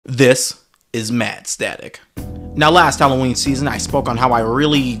This is Mad Static. Now, last Halloween season, I spoke on how I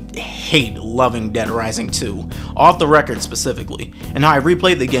really hate loving Dead Rising 2, off the record specifically, and how I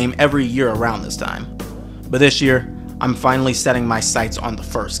replayed the game every year around this time. But this year, I'm finally setting my sights on the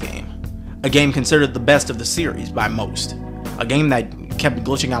first game. A game considered the best of the series by most. A game that kept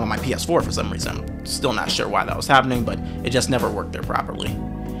glitching out on my PS4 for some reason. I'm still not sure why that was happening, but it just never worked there properly.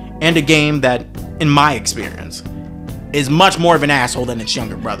 And a game that, in my experience, is much more of an asshole than its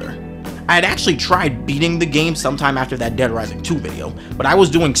younger brother. I had actually tried beating the game sometime after that Dead Rising 2 video, but I was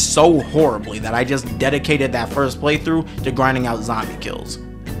doing so horribly that I just dedicated that first playthrough to grinding out zombie kills.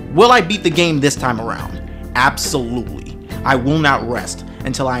 Will I beat the game this time around? Absolutely. I will not rest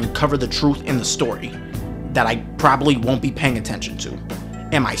until I uncover the truth in the story that I probably won't be paying attention to.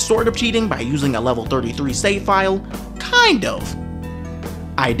 Am I sort of cheating by using a level 33 save file? Kind of.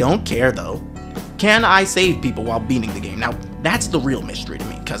 I don't care though. Can I save people while beating the game? Now, that's the real mystery to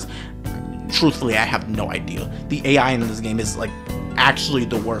me, because truthfully, I have no idea. The AI in this game is, like, actually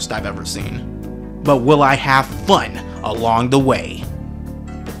the worst I've ever seen. But will I have fun along the way?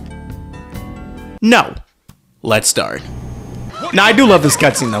 No. Let's start. Now, I do love this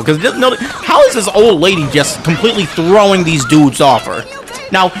cutscene, though, because how is this old lady just completely throwing these dudes off her?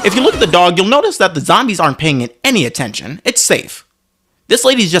 Now, if you look at the dog, you'll notice that the zombies aren't paying it any attention. It's safe. This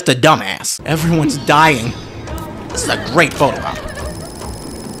lady's just a dumbass. Everyone's dying. This is a great photo op.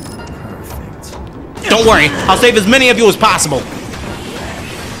 Perfect. Don't worry, I'll save as many of you as possible.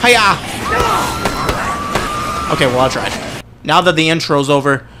 Hiya! Okay, well, I tried. Now that the intro's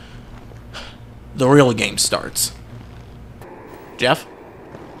over, the real game starts. Jeff?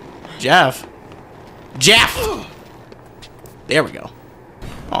 Jeff? Jeff! There we go.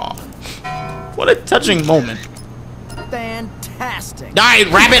 Aw. What a touching moment. Fantastic. Alright,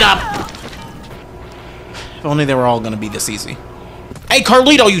 wrap it up! If only they were all gonna be this easy. Hey,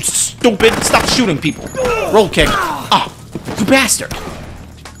 Carlito, you stupid! Stop shooting people! Roll kick. Oh, you bastard!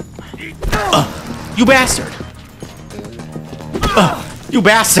 You bastard! You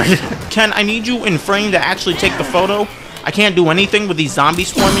bastard! Ken, I need you in frame to actually take the photo. I can't do anything with these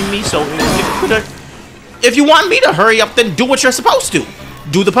zombies swarming me, so if you want me to hurry up, then do what you're supposed to.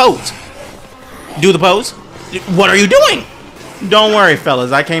 Do the pose. Do the pose. What are you doing? Don't worry,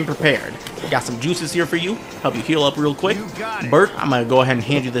 fellas. I came prepared. Got some juices here for you. Help you heal up real quick. Bert, I'm going to go ahead and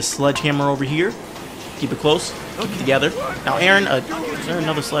hand you this sledgehammer over here. Keep it close. Keep it together. Now, Aaron, is there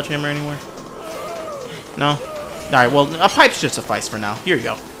another sledgehammer anywhere? No? Alright, well, a pipe should suffice for now. Here you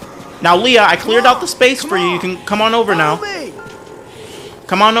go. Now, Leah, I cleared out the space for you. You can come on over now.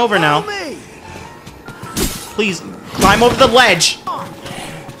 Come on over now. Please, climb over the ledge.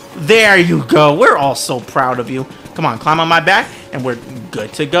 There you go. We're all so proud of you. Come on, climb on my back, and we're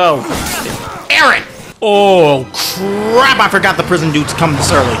good to go. Aaron! Oh, crap. I forgot the prison dudes come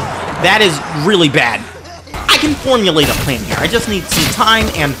this early. That is really bad. I can formulate a plan here. I just need some time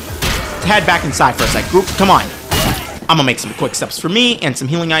and head back inside for a sec. Group, come on. I'm gonna make some quick steps for me and some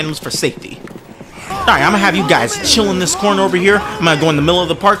healing items for safety. Alright, I'm gonna have you guys chill in this corner over here. I'm gonna go in the middle of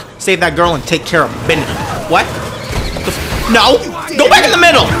the park, save that girl, and take care of Ben. What? No! Go back in the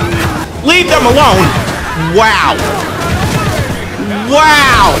middle! Leave them alone! Wow!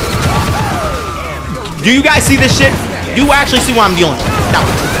 Wow! Do you guys see this shit? Do you actually see what I'm dealing with? Now,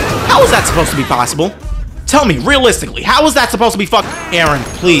 how is that supposed to be possible? Tell me, realistically, how is that supposed to be Aaron,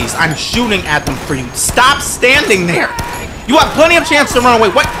 please, I'm shooting at them for you. Stop standing there! You have plenty of chance to run away.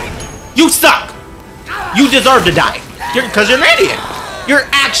 What? You suck! You deserve to die. Because you're an idiot. You're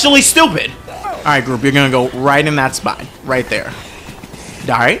actually stupid. Alright, group, you're gonna go right in that spot. Right there.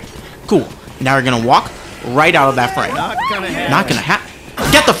 Alright? Cool. Now you're gonna walk right out of that frame. Not gonna happen.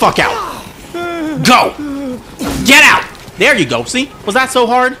 Get the fuck out! Go! Get out! There you go. See? Was that so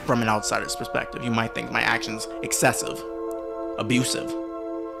hard? From an outsider's perspective, you might think my actions excessive, abusive,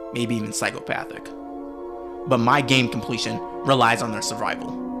 maybe even psychopathic. But my game completion relies on their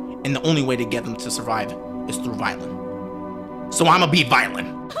survival. And the only way to get them to survive is through violence. So I'ma be violent.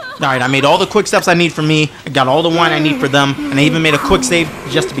 Alright, I made all the quick steps I need for me, I got all the wine I need for them, and I even made a quick save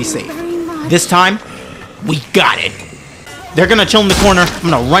just to be safe. This time, we got it. They're gonna chill in the corner, I'm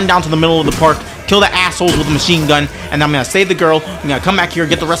gonna run down to the middle of the park, kill the assholes with a machine gun, and then I'm gonna save the girl, I'm gonna come back here,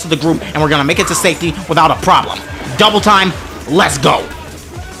 get the rest of the group, and we're gonna make it to safety without a problem. Double time, let's go.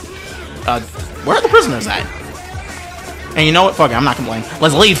 Where are the prisoners at? And you know what? Fuck it, I'm not complaining.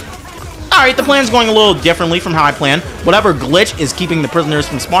 Let's leave. Alright, the plan's going a little differently from how I planned. Whatever glitch is keeping the prisoners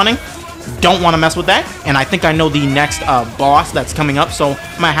from spawning, don't want to mess with that. And I think I know the next boss that's coming up, so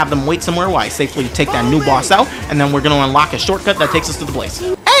I'm gonna have them wait somewhere while I safely take that new boss out, and then we're gonna unlock a shortcut that takes us to the place.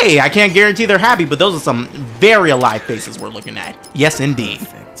 Hey, I can't guarantee they're happy, but those are some very alive faces we're looking at. Yes, indeed.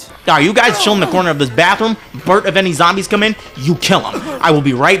 Are you guys chill in the corner of this bathroom? Bert, if any zombies come in, you kill them. I will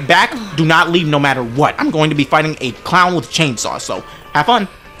be right back. Do not leave no matter what. I'm going to be fighting a clown with chainsaw, so have fun.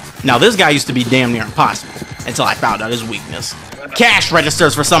 Now, this guy used to be damn near impossible until I found out his weakness. Cash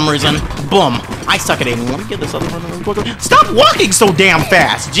registers for some reason. Boom. I suck at aiming. Let me get this other one really quickly. Stop walking so damn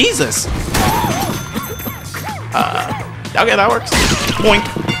fast. Jesus. Okay, that works. Boink.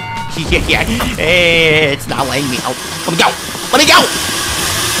 Yeah. It's not letting me out. Let me go. Let me go.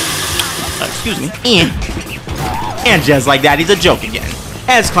 Excuse me. And just like that, he's a joke again.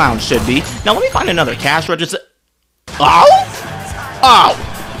 As clowns should be. Now, let me find another cash register. Oh!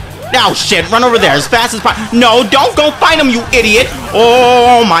 Now, shit, run over there as fast as possible. No, don't go find him, you idiot.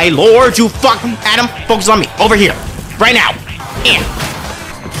 Oh, my lord, you fuck. Adam, focus on me. Over here. Right now.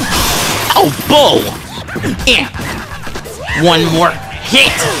 Oh, bull. One more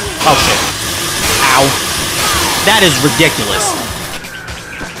hit. Oh, shit. Ow. That is ridiculous.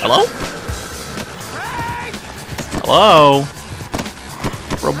 Hello? Hello?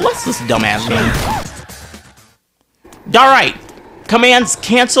 Bro, bless this dumbass game. Alright. Commands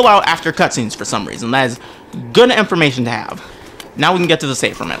cancel out after cutscenes for some reason. That is good information to have. Now we can get to the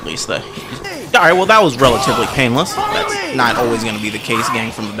safe room at least. Alright, well that was relatively painless. That's not always going to be the case,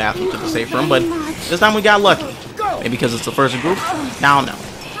 getting from the bathroom to the safe room, but this time we got lucky. Maybe because it's the first group? Now, no.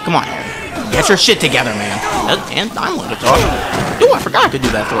 Come on, Aaron. Get your shit together, man. And I'm willing to talk. Ooh, I forgot I could do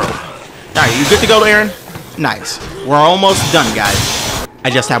that throw. Alright, you good to go, Aaron? Nice. We're almost done, guys. I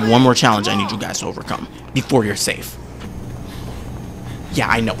just have one more challenge I need you guys to overcome before you're safe. Yeah,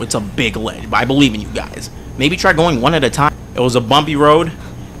 I know, it's a big ledge, but I believe in you guys. Maybe try going one at a time. It was a bumpy road,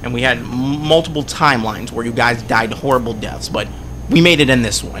 and we had multiple timelines where you guys died horrible deaths, but we made it in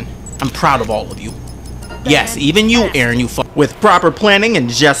this one. I'm proud of all of you. Yes, even you, Aaron, you fuck. With proper planning and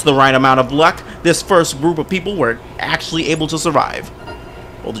just the right amount of luck, this first group of people were actually able to survive.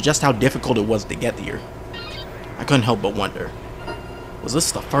 Well, just how difficult it was to get here. I couldn't help but wonder, was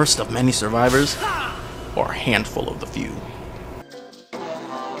this the first of many survivors, or a handful of the few?